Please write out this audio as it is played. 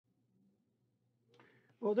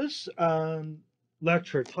Well, this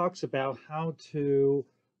lecture talks about how to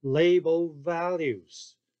label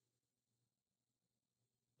values.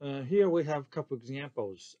 Here we have a couple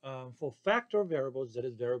examples. For factor variables, that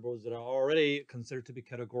is variables that are already considered to be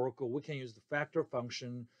categorical, we can use the factor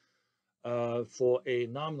function for a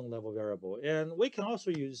nominal level variable. And we can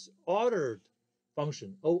also use ordered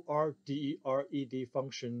function, O-R-D-E-R-E-D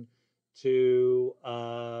function, to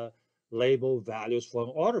label values for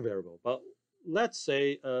an order variable. But let's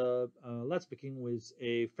say, let's begin with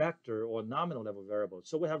a factor or nominal level variable.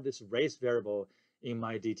 So we have this race variable in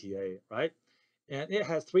my DTA, right? And it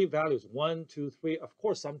has three values, 1, 2, 3. Of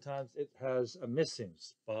course, sometimes it has a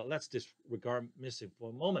missings, but let's disregard missing for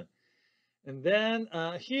a moment. And then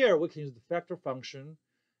here we can use the factor function.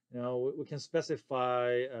 We can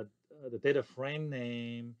specify the data frame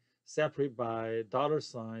name separate by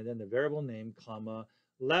 $, then the variable name, comma,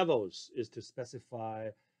 levels is to specify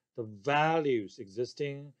the values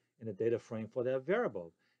existing in the data frame for that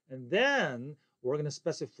variable. And then we're going to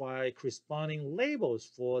specify corresponding labels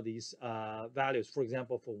for these values. For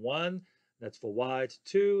example, for 1, that's for white,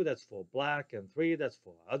 2, that's for black, and 3, that's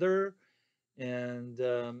for other. And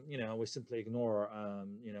we simply ignore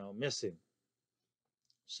missing.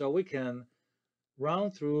 So we can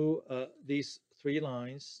run through these 3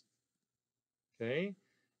 lines, okay,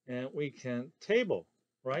 and we can table,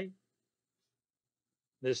 right,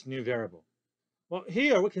 this new variable. Well,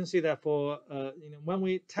 here we can see that for when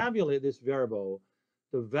we tabulate this variable,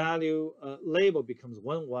 the value label becomes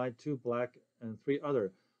 1 white, 2 black, and 3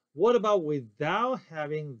 other. What about without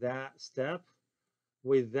having that step,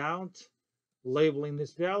 without labeling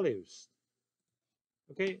these values?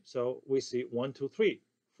 Okay, so we see 1, 2, 3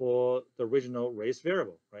 for the original race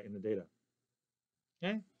variable, right, in the data.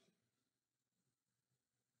 Okay,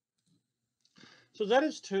 so that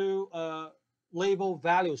is to label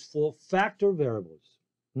values for factor variables,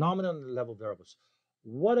 nominal level variables.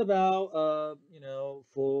 What about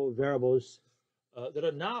for variables that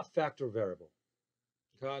are not factor variable,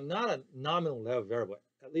 not a nominal level variable,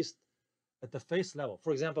 at least at the face level?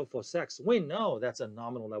 For example, for sex, we know that's a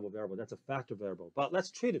nominal level variable, that's a factor variable, but let's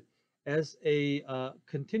treat it as a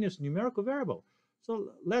continuous numerical variable.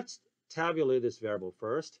 So let's tabulate this variable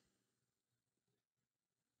first.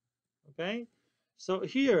 Okay, so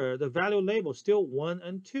here the value label still 1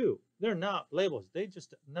 and 2. They're not labels, they're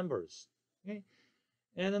just numbers. Okay,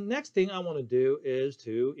 and the next thing I want to do is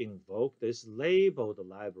to invoke this labeled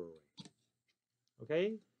library.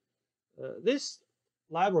 Okay, this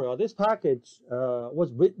library or this package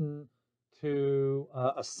was written to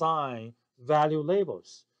assign value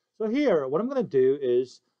labels. So here, what I'm going to do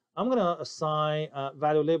is I'm going to assign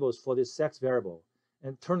value labels for this sex variable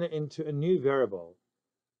and turn it into a new variable,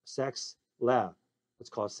 sex lab. It's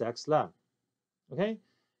called sex lab. Okay,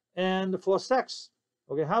 and for sex,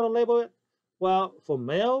 okay, how to label it? Well, for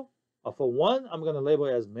male, or for 1, I'm going to label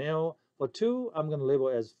it as male. For 2, I'm going to label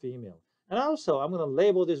it as female. And also, I'm going to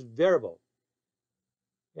label this variable.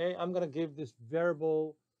 Okay, I'm going to give this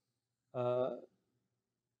variable a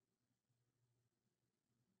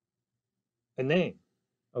name,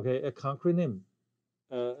 okay, a concrete name.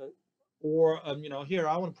 Or here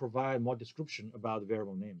I want to provide more description about the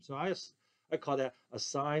variable name. So I call that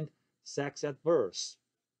assigned sex at birth.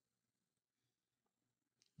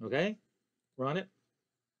 Okay, run it.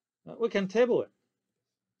 We can tabulate.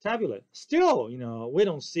 Still, we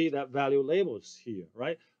don't see that value labels here,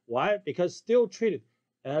 right? Why? Because still treated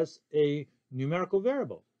as a numerical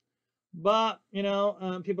variable. But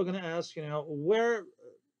people are going to ask, where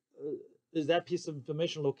is that piece of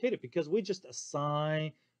information located? Because we just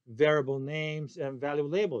assign variable names and value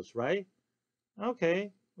labels, right?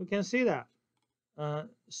 Okay, we can see that.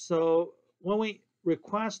 So when we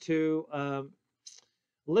request to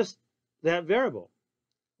list that variable,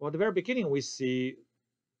 well, at the very beginning, we see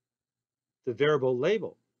the variable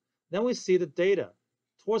label. Then we see the data.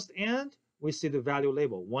 Towards the end, we see the value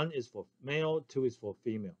label. 1 is for male, 2 is for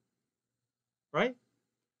female, right?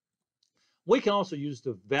 We can also use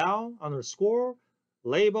the val underscore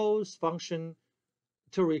labels function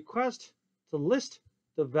to request to list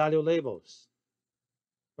the value labels,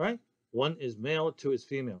 right? 1 is male, 2 is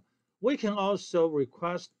female. We can also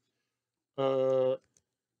request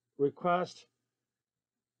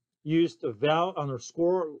use the val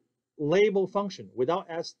underscore label function without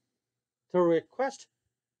s to request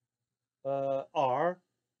r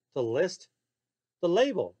to list the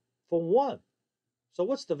label for 1. So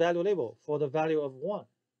what's the value label for the value of 1?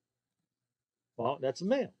 Well, that's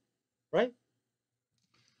male, right?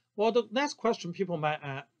 Well, the next question people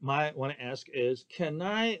might want to ask is, can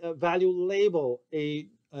I value label a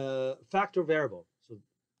factor variable? So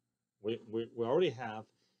We already have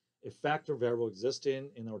a factor variable existing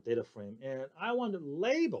in our data frame, and I want to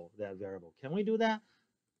label that variable. Can we do that?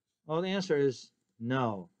 Well, the answer is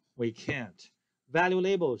no, we can't. Value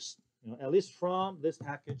labels, at least from this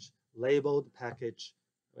package, labeled package,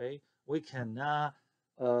 right? We cannot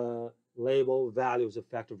label values of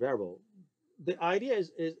factor variable. The idea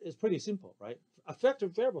is pretty simple, right? A factor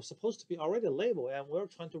variable is supposed to be already labeled, and we're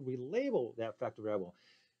trying to relabel that factor variable.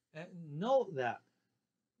 And note that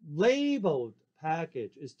labeled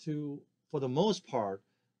package is to, for the most part,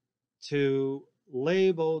 to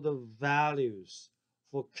label the values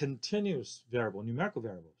for continuous variable, numerical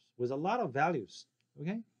variables, with a lot of values,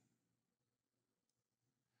 okay?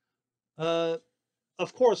 Uh,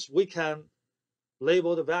 of course, we can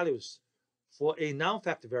label the values for a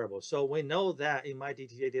non-factor variable. So we know that in my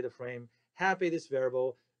DTA data frame, happy this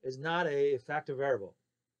variable is not a factor variable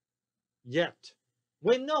yet.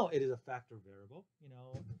 We know it is a factor variable,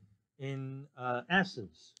 in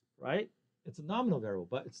essence, right? It's a nominal variable,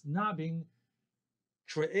 but it's not being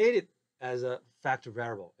created as a factor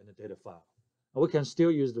variable in the data file. And we can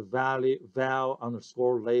still use the val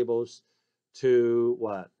underscore labels to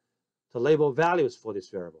what? To label values for this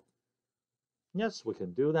variable. Yes, we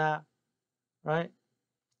can do that, right?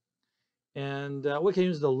 And we can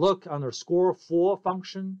use the look underscore for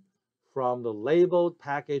function from the labeled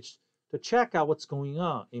package to check out what's going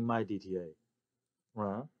on in my DTA,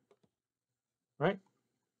 right?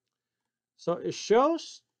 So it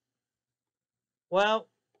shows, well,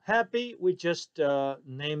 happy, we just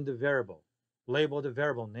named the variable, label the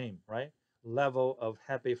variable name, right? Level of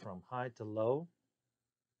happy from high to low,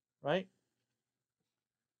 right?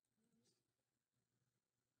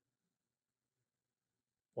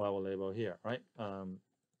 Well, we'll label here, right?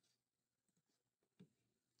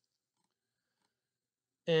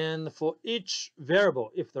 And for each variable,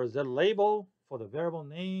 if there's a label for the variable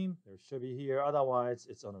name, there should be here. Otherwise,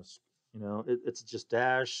 it's on a, it's just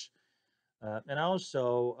dash. And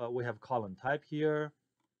also, we have column type here,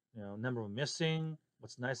 number of missing.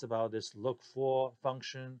 What's nice about this look for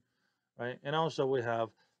function, right? And also, we have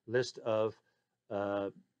list of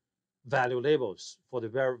value labels for the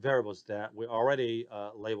variables that we already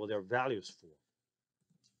label their values for.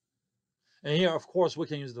 And here, of course, we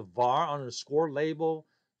can use the var underscore label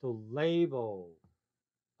to label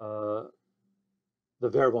uh, the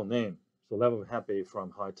variable name. So level of happy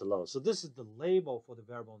from high to low. So this is the label for the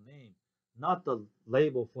variable name, not the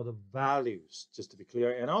label for the values, just to be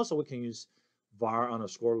clear. And also we can use var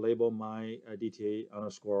underscore label my DTA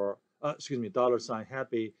underscore, $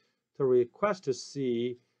 happy to request to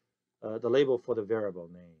see the label for the variable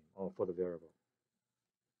name or for the variable.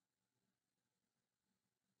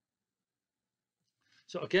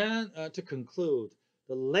 So again, to conclude,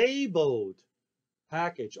 the labeled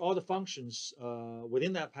package, all the functions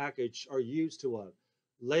within that package are used to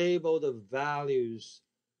label the values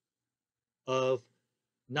of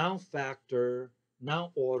non-factor,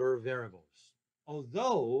 non-order variables.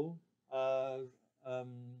 Although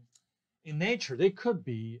in nature they could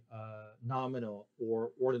be nominal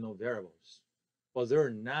or ordinal variables, but they're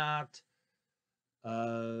not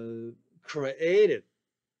created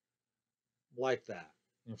like that.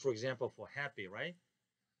 For example, for happy, right?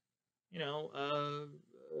 you know, uh,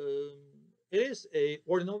 um, it is a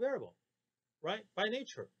ordinal variable, right, by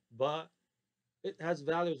nature, but it has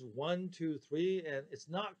values 1, 2, 3, and it's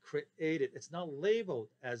not created, it's not labeled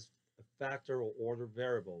as a factor or order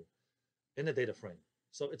variable in the data frame.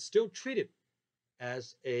 So it's still treated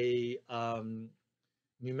as a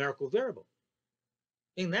numerical variable.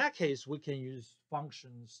 In that case, we can use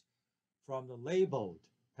functions from the labeled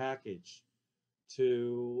package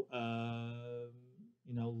to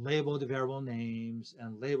label the variable names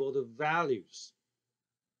and label the values.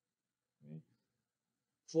 Okay?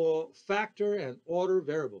 For factor and order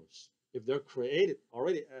variables, if they're created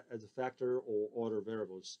already as a factor or order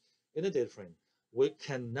variables in the data frame, we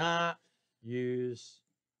cannot use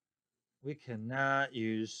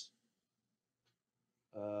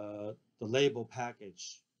the label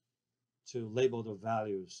package to label the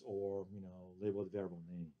values or label the variable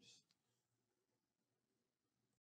names.